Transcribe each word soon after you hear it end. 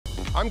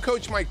I'm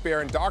Coach Mike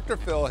Baer, and Dr.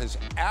 Phil has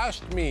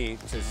asked me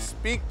to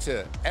speak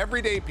to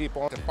everyday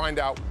people to find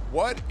out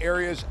what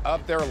areas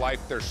of their life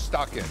they're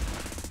stuck in.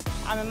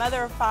 I'm a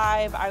mother of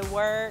 5, I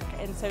work,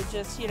 and so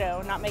just,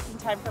 not making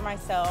time for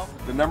myself.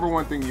 The number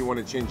one thing you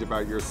want to change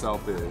about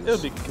yourself is? It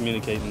would be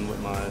communicating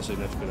with my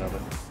significant other.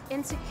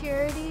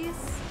 Insecurities.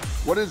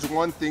 What is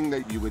one thing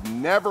that you would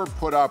never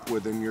put up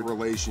with in your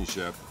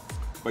relationship,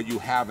 but you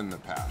have in the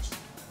past?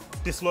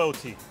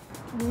 Disloyalty.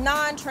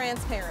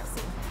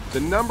 Non-transparency. The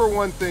number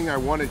one thing I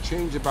want to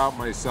change about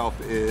myself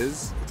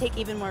is? Take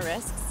even more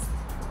risks.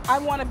 I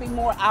want to be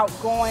more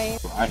outgoing.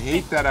 I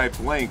hate that I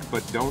blank,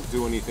 but don't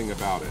do anything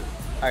about it.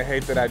 I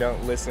hate that I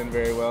don't listen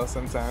very well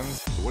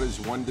sometimes. What is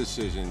one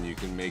decision you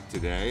can make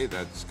today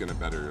that's going to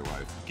better your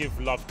life? Give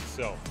love to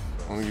self.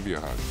 I'm going to give you a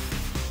hug.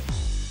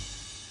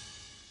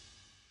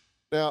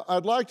 Now,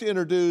 I'd like to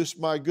introduce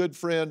my good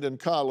friend and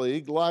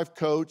colleague, life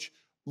coach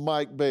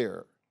Mike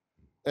Baer.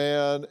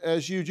 And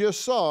as you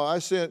just saw, I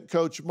sent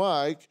Coach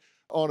Mike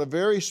on a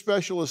very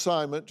special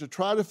assignment to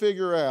try to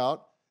figure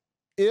out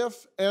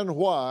if and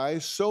why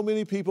so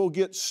many people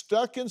get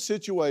stuck in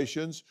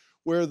situations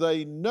where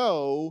they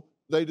know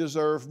they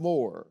deserve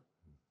more.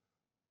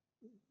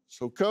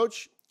 So,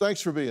 Coach,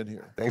 thanks for being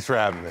here. Thanks for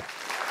having me.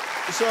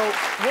 So,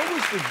 what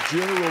was the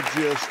general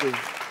gist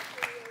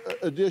of,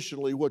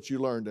 additionally, what you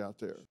learned out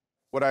there?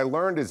 What I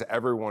learned is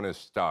everyone is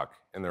stuck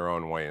in their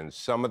own way, and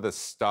some of the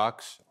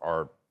stucks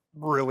are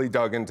really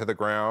dug into the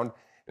ground,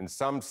 and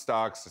some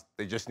stucks,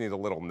 they just need a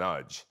little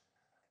nudge.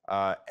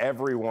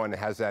 Everyone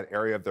has that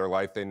area of their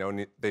life they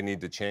know they need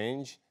to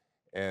change,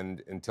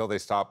 and until they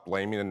stop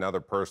blaming another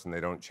person, they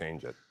don't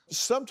change it.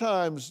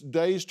 Sometimes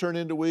days turn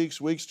into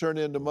weeks, weeks turn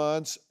into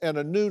months, and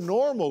a new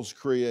normal's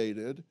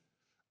created,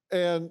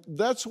 and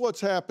that's what's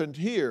happened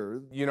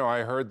here. I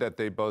heard that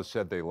they both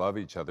said they love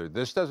each other.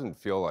 This doesn't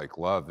feel like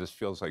love. This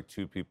feels like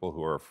two people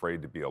who are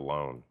afraid to be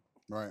alone.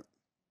 Right.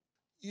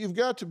 You've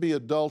got to be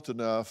adult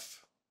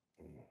enough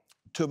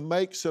to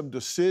make some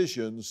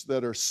decisions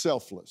that are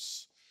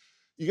selfless.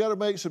 You got to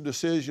make some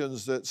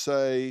decisions that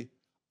say,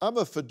 I'm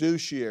a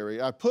fiduciary.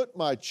 I put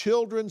my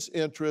children's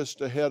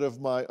interest ahead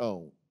of my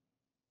own.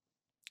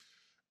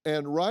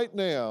 And right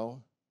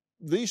now,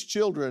 these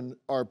children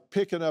are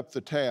picking up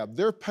the tab.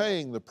 They're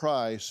paying the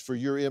price for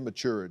your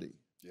immaturity.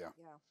 Yeah.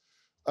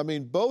 I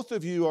mean, both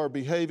of you are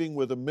behaving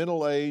with a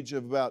mental age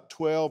of about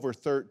 12 or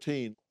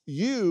 13.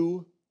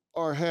 You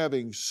are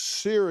having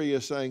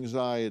serious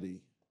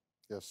anxiety.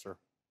 Yes, sir.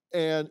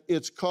 And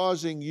it's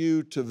causing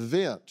you to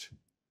vent.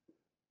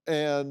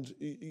 And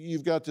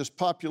you've got this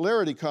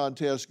popularity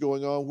contest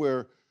going on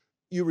where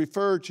you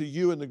refer to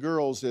you and the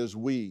girls as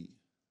we.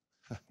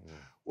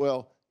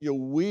 Well,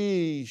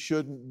 we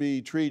shouldn't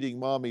be treating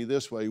mommy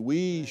this way.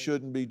 We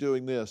shouldn't be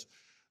doing this.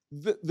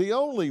 The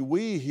only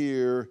we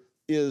here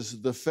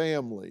is the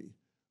family.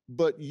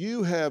 But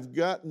you have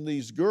gotten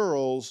these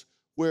girls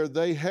where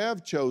they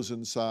have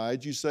chosen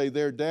sides. You say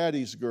they're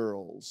daddy's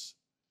girls.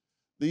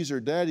 These are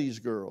daddy's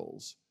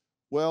girls.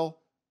 Well,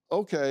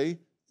 okay,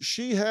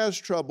 she has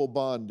trouble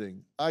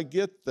bonding. I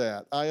get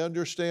that. I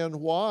understand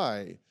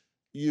why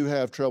you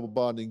have trouble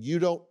bonding. You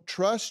don't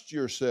trust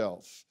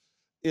yourself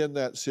in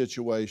that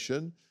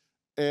situation,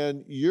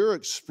 and you're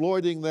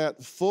exploiting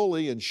that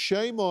fully, and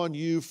shame on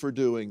you for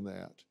doing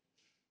that.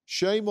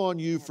 Shame on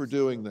you for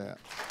doing that.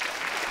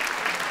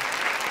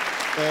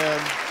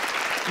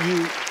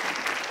 And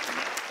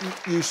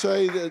you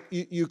say that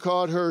you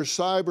caught her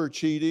cyber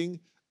cheating,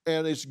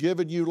 and it's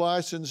given you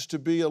license to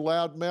be a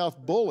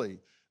loudmouth bully.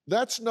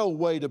 That's no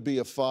way to be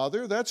a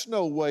father. That's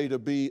no way to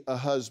be a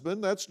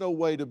husband. That's no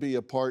way to be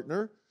a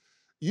partner.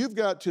 You've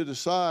got to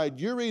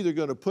decide you're either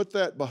going to put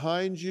that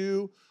behind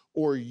you,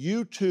 or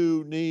you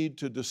two need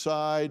to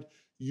decide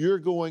you're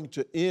going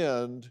to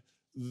end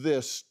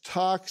this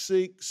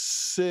toxic,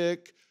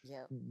 sick,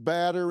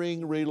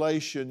 battering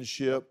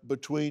relationship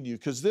between you.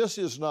 Because this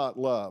is not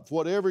love.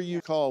 Whatever you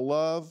call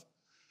love,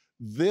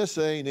 this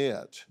ain't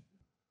it.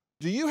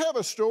 Do you have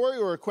a story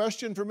or a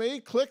question for me?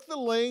 Click the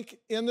link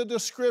in the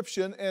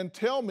description and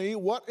tell me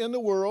what in the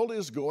world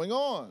is going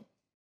on.